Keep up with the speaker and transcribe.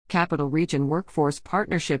Capital Region Workforce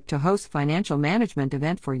Partnership to host financial management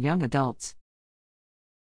event for young adults.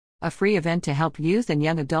 A free event to help youth and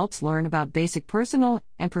young adults learn about basic personal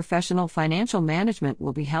and professional financial management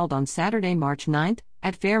will be held on Saturday, March 9th,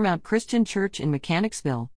 at Fairmount Christian Church in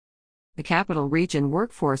Mechanicsville. The Capital Region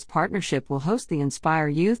Workforce Partnership will host the Inspire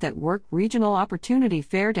Youth at Work Regional Opportunity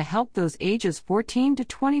Fair to help those ages 14 to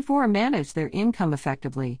 24 manage their income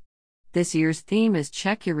effectively. This year's theme is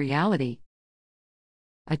Check Your Reality.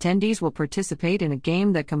 Attendees will participate in a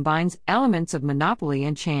game that combines elements of Monopoly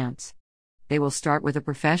and chance. They will start with a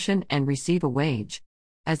profession and receive a wage.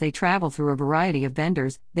 As they travel through a variety of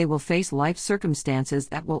vendors, they will face life circumstances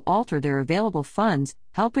that will alter their available funds,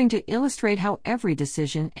 helping to illustrate how every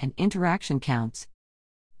decision and interaction counts.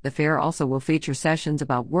 The fair also will feature sessions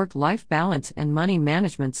about work-life balance and money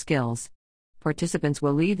management skills. Participants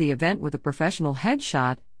will leave the event with a professional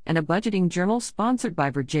headshot and a budgeting journal sponsored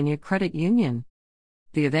by Virginia Credit Union.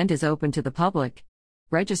 The event is open to the public.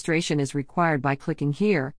 Registration is required by clicking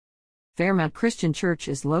here. Fairmount Christian Church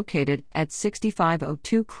is located at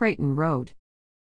 6502 Creighton Road.